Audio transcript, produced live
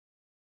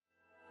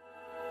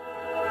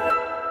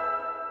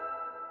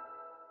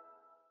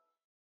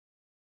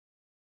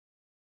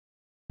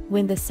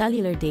When the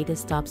cellular data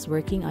stops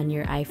working on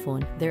your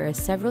iPhone, there are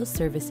several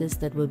services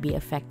that will be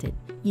affected.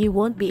 You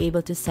won't be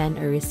able to send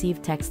or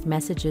receive text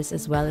messages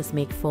as well as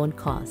make phone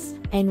calls.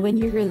 And when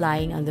you're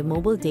relying on the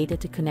mobile data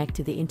to connect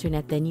to the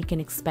internet, then you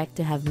can expect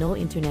to have no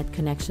internet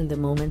connection the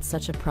moment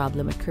such a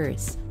problem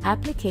occurs.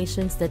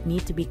 Applications that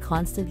need to be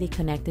constantly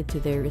connected to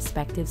their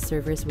respective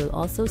servers will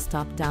also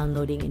stop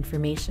downloading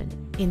information.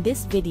 In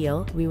this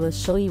video, we will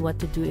show you what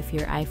to do if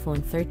your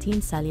iPhone 13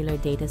 cellular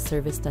data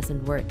service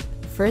doesn't work.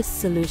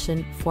 First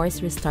solution,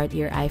 force restart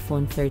your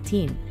iPhone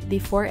 13.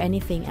 Before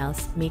anything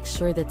else, make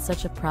sure that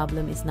such a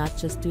problem is not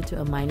just due to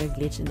a minor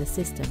glitch in the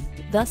system.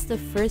 Thus, the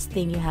first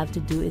thing you have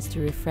to do is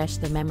to refresh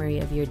the memory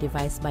of your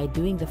device by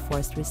doing the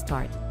forced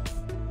restart.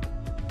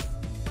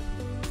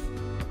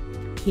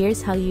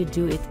 Here's how you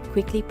do it.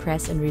 Quickly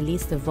press and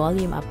release the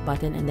volume up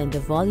button and then the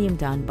volume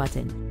down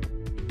button.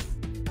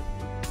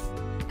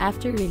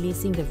 After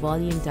releasing the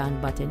volume down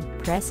button,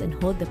 press and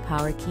hold the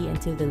power key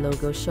until the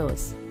logo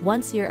shows.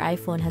 Once your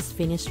iPhone has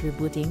finished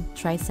rebooting,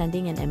 try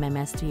sending an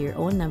MMS to your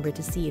own number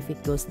to see if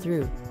it goes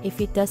through.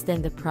 If it does,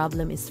 then the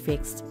problem is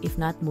fixed. If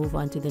not, move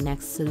on to the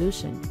next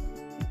solution.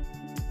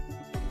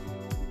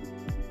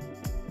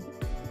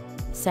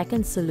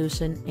 Second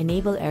solution,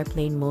 enable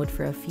airplane mode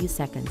for a few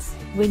seconds.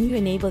 When you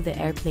enable the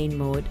airplane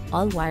mode,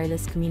 all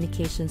wireless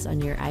communications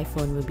on your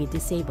iPhone will be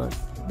disabled.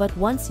 But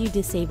once you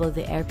disable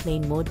the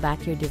airplane mode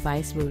back, your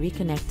device will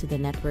reconnect to the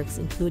networks,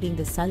 including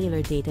the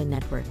cellular data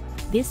network.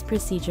 This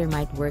procedure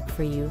might work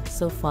for you,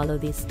 so follow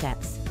these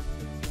steps.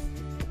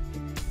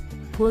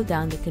 Pull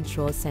down the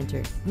control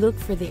center. Look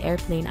for the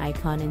airplane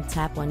icon and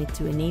tap on it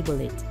to enable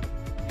it.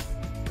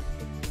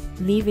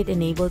 Leave it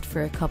enabled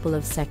for a couple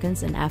of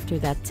seconds and after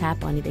that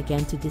tap on it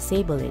again to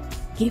disable it.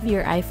 Give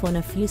your iPhone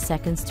a few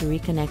seconds to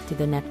reconnect to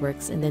the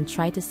networks and then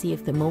try to see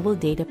if the mobile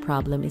data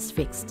problem is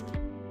fixed.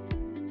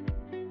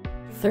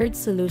 Third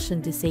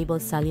solution, disable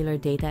cellular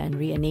data and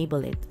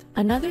re-enable it.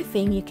 Another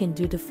thing you can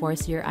do to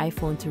force your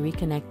iPhone to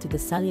reconnect to the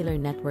cellular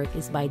network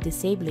is by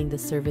disabling the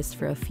service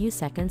for a few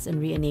seconds and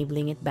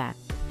re-enabling it back.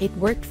 It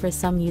worked for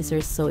some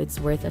users, so it's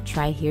worth a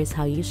try. Here's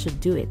how you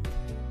should do it.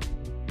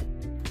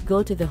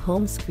 Go to the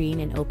home screen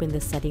and open the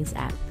Settings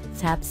app.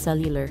 Tap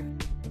Cellular.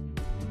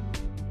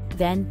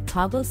 Then,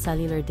 toggle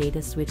cellular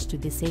data switch to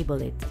disable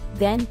it.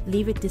 Then,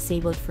 leave it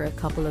disabled for a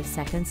couple of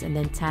seconds and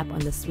then tap on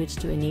the switch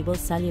to enable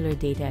cellular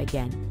data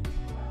again.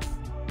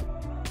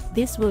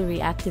 This will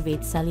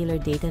reactivate cellular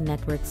data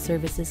network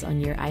services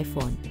on your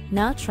iPhone.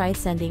 Now try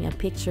sending a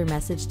picture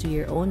message to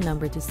your own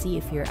number to see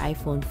if your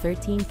iPhone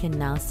 13 can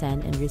now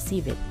send and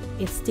receive it.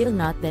 If still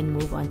not, then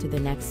move on to the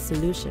next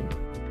solution.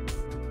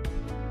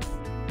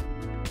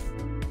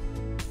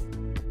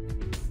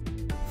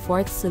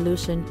 Fourth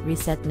solution,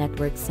 reset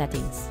network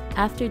settings.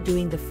 After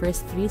doing the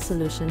first three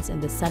solutions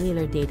and the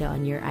cellular data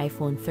on your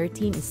iPhone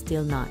 13 is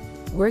still not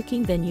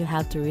working, then you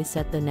have to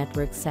reset the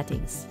network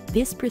settings.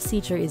 This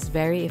procedure is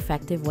very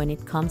effective when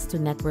it comes to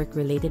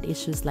network-related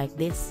issues like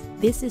this.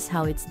 This is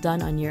how it's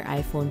done on your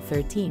iPhone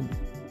 13.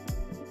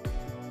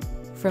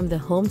 From the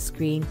home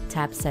screen,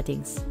 tap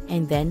Settings,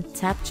 and then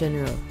tap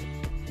General.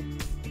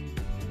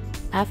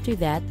 After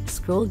that,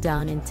 scroll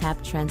down and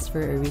tap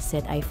Transfer or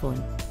Reset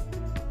iPhone.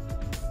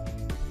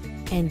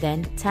 And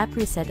then, tap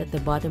Reset at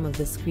the bottom of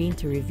the screen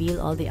to reveal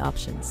all the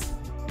options.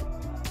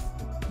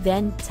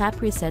 Then,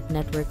 tap Reset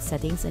Network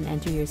Settings and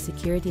enter your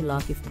security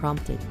lock if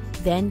prompted.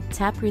 Then,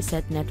 tap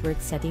Reset Network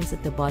Settings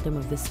at the bottom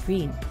of the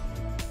screen.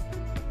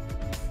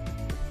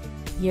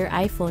 Your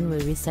iPhone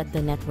will reset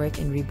the network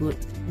and reboot.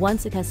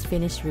 Once it has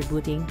finished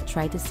rebooting,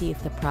 try to see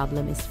if the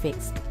problem is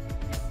fixed.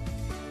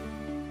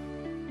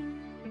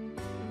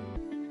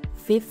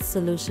 Fifth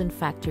solution,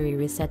 factory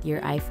reset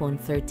your iPhone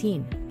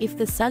 13. If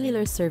the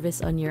cellular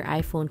service on your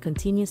iPhone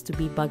continues to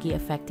be buggy,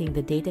 affecting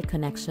the data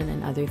connection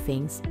and other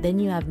things, then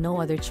you have no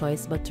other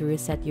choice but to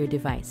reset your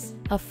device.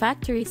 A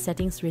factory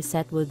settings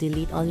reset will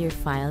delete all your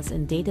files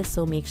and data,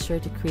 so make sure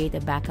to create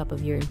a backup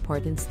of your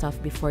important stuff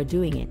before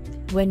doing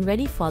it. When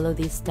ready, follow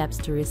these steps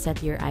to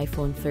reset your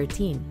iPhone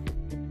 13.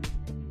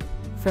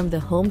 From the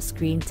home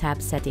screen,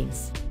 tap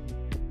Settings.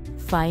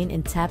 Find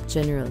and tap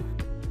General.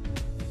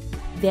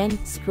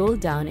 Then, scroll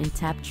down and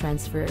tap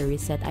Transfer or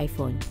Reset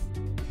iPhone.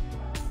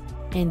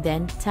 And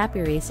then, tap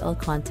Erase all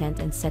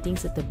content and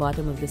settings at the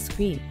bottom of the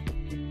screen.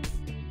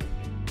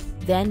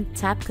 Then,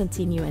 tap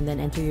Continue and then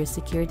enter your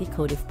security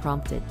code if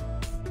prompted.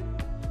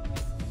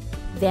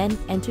 Then,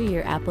 enter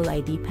your Apple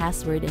ID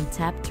password and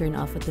tap Turn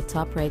Off at the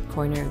top right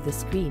corner of the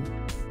screen.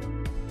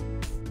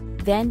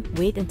 Then,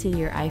 wait until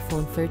your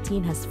iPhone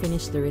 13 has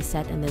finished the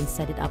reset and then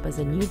set it up as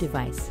a new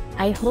device.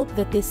 I hope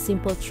that this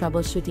simple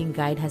troubleshooting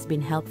guide has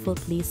been helpful.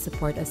 Please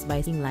support us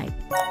by like,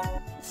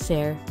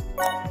 share,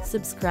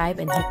 subscribe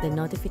and hit the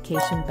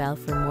notification bell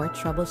for more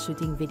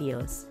troubleshooting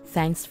videos.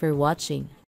 Thanks for watching.